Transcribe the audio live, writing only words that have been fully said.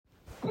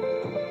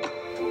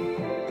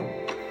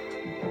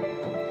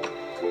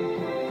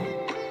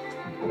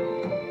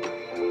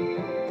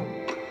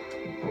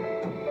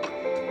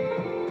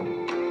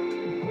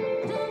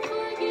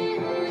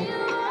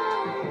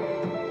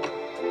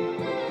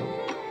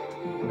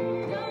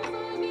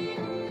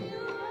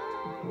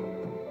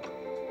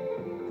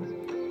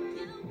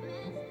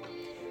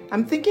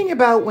I'm thinking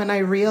about when I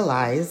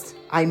realized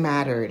I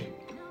mattered.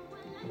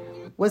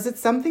 Was it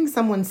something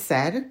someone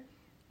said?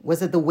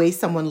 Was it the way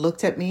someone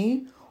looked at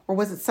me? Or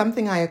was it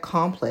something I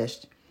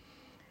accomplished?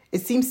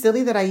 It seems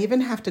silly that I even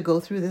have to go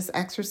through this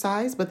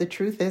exercise, but the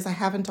truth is I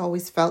haven't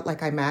always felt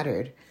like I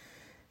mattered.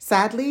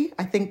 Sadly,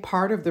 I think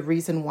part of the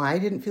reason why I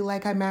didn't feel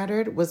like I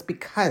mattered was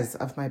because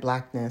of my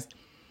Blackness.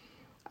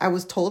 I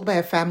was told by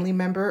a family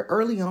member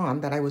early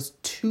on that I was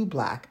too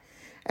Black.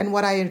 And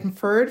what I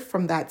inferred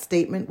from that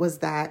statement was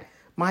that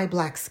my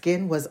Black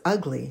skin was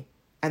ugly,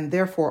 and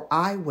therefore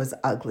I was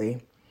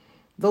ugly.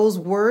 Those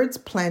words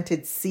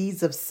planted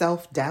seeds of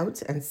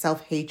self-doubt and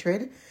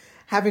self-hatred,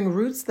 having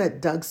roots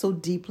that dug so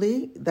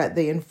deeply that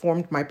they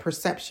informed my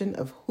perception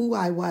of who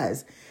I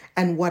was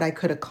and what I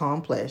could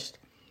accomplish.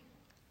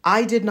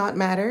 I did not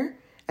matter,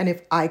 and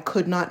if I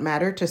could not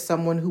matter to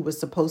someone who was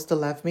supposed to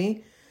love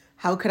me,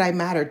 how could I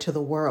matter to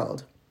the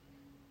world?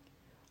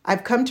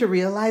 I've come to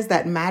realize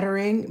that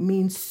mattering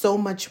means so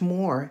much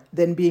more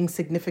than being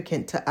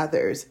significant to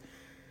others.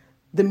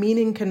 The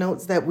meaning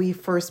connotes that we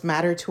first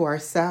matter to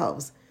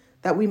ourselves,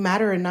 that we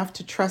matter enough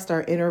to trust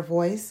our inner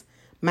voice,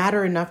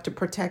 matter enough to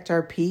protect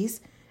our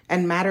peace,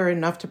 and matter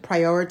enough to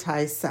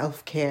prioritize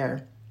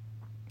self-care.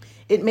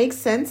 It makes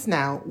sense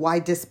now why,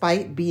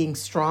 despite being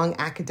strong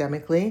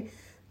academically,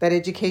 that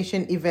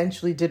education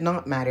eventually did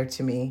not matter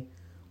to me.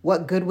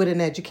 What good would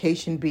an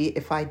education be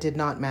if I did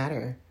not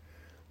matter?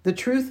 The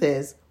truth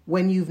is,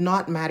 when you've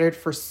not mattered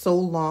for so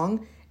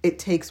long, it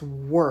takes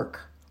work,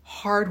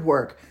 hard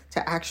work,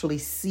 to actually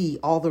see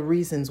all the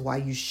reasons why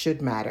you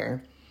should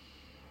matter.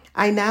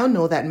 I now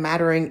know that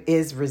mattering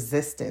is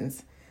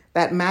resistance,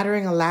 that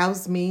mattering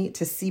allows me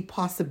to see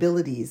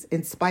possibilities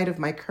in spite of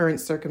my current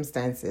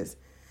circumstances.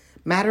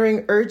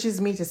 Mattering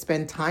urges me to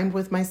spend time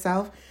with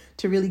myself,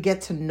 to really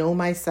get to know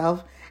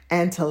myself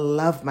and to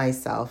love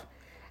myself.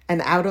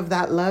 And out of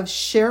that love,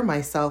 share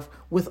myself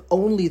with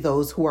only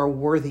those who are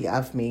worthy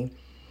of me.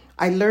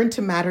 I learned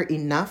to matter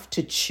enough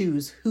to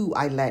choose who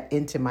I let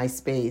into my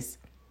space.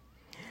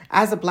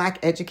 As a Black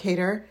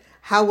educator,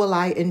 how will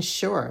I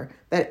ensure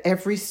that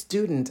every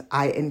student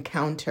I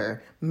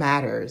encounter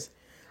matters?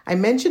 I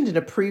mentioned in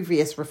a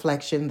previous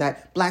reflection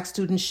that Black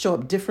students show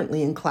up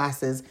differently in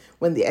classes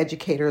when the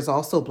educator is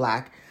also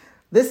Black.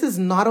 This is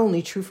not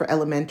only true for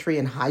elementary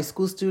and high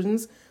school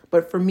students,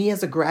 but for me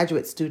as a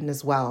graduate student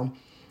as well.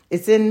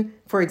 It's in,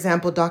 for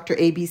example, Dr.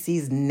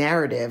 ABC's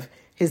narrative,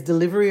 his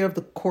delivery of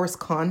the course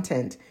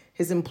content,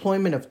 his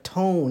employment of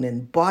tone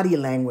and body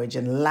language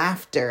and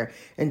laughter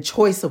and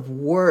choice of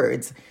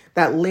words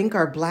that link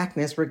our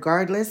Blackness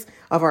regardless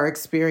of our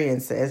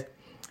experiences,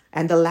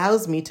 and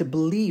allows me to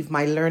believe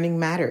my learning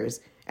matters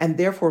and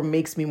therefore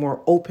makes me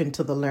more open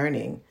to the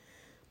learning.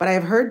 But I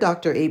have heard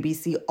Dr.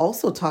 ABC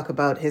also talk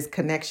about his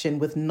connection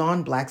with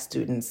non-Black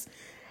students,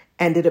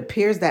 and it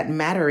appears that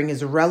mattering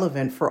is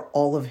relevant for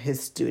all of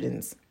his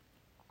students.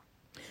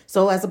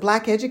 So as a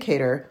Black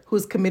educator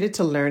who's committed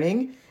to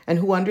learning and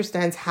who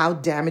understands how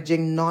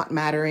damaging not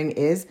mattering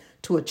is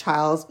to a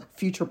child's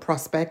future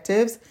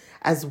perspectives,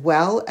 as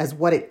well as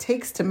what it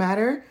takes to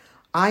matter,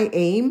 I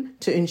aim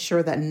to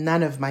ensure that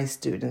none of my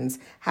students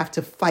have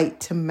to fight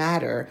to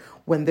matter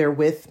when they're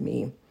with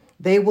me.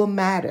 They will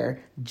matter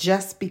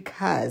just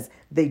because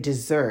they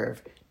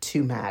deserve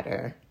to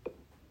matter.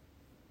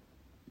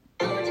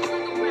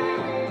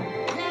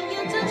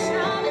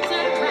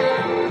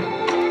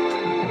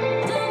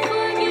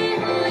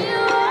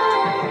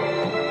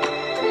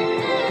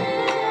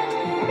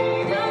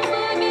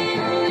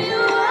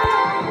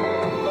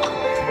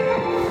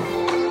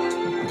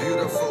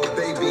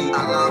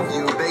 I love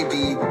you,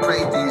 baby.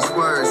 Pray these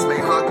words, may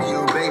hug you,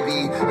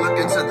 baby. Look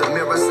into the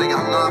mirror, say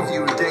I love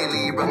you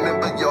daily.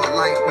 Remember your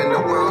life when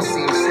the world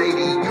seems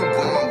shady. You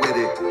born with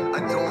it,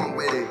 adorn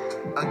with it.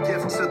 A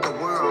gift to the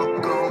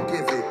world, go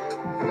give it.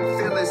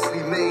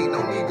 Fearlessly made,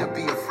 no need to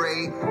be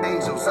afraid.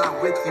 Angels are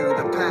with you,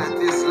 the path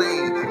is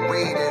laid.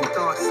 Waiting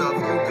thoughts of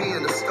you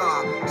being a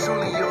star.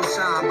 Truly you'll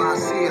shine by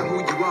seeing who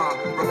you are.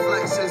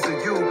 Reflections of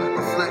you,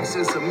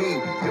 reflections of me.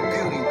 Your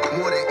beauty,